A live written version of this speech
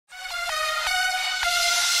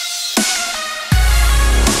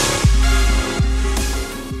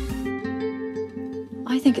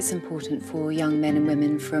it's important for young men and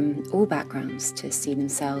women from all backgrounds to see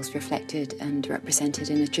themselves reflected and represented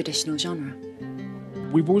in a traditional genre.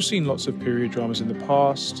 We've all seen lots of period dramas in the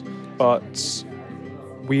past, but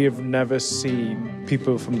we have never seen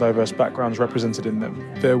people from diverse backgrounds represented in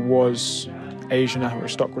them. There was Asian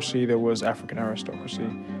aristocracy, there was African aristocracy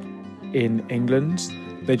in England.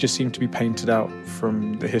 They just seem to be painted out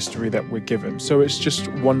from the history that we're given. So it's just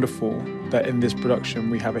wonderful that in this production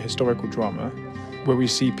we have a historical drama where we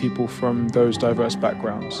see people from those diverse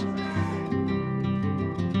backgrounds.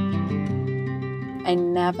 I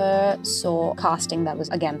never saw casting that was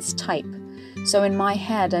against type. So in my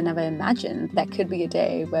head, I never imagined there could be a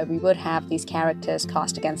day where we would have these characters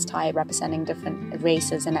cast against type representing different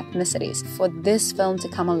races and ethnicities. For this film to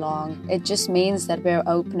come along, it just means that we're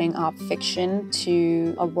opening up fiction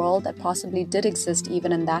to a world that possibly did exist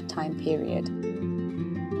even in that time period.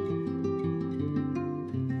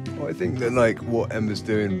 Well, I think that like what Emma's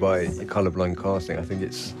doing by colourblind casting, I think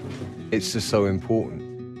it's just so important.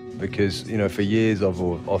 Because, you know, for years I've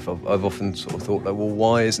often sort of thought, like, well,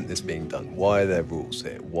 why isn't this being done? Why are there rules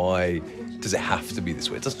here? Why does it have to be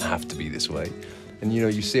this way? It doesn't have to be this way. And, you know,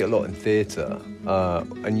 you see it a lot in theatre,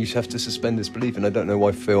 and you have to suspend disbelief, and I don't know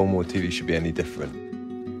why film or TV should be any different.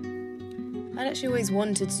 I'd actually always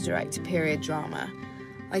wanted to direct a period drama.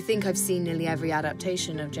 I think I've seen nearly every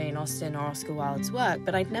adaptation of Jane Austen or Oscar Wilde's work,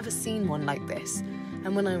 but I'd never seen one like this.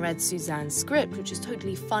 And when I read Suzanne's script, which is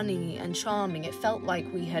totally funny and charming, it felt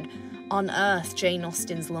like we had unearthed Jane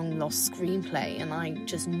Austen's long-lost screenplay, and I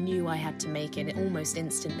just knew I had to make it almost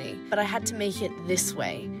instantly. But I had to make it this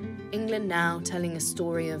way. England now telling a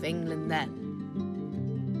story of England then.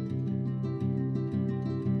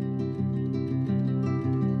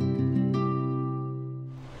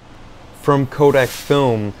 From Kodak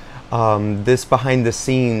Film, this behind the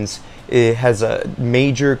scenes, it has a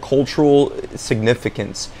major cultural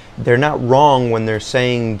significance. They're not wrong when they're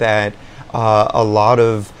saying that a lot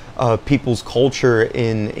of people's culture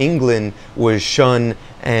in England was shunned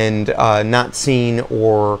and not seen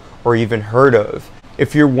or even heard of.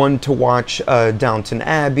 If you're one to watch Downton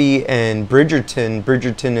Abbey and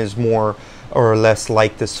Bridgerton is more or less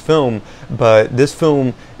like this film, but this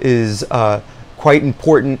film is quite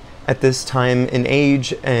important at this time and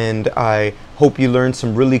age, and I hope you learned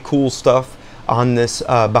some really cool stuff on this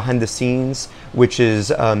behind the scenes, which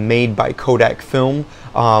is made by Kodak Film,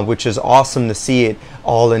 which is awesome to see it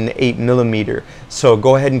all in 8mm. So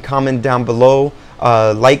go ahead and comment down below,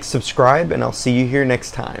 like, subscribe, and I'll see you here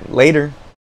next time. Later.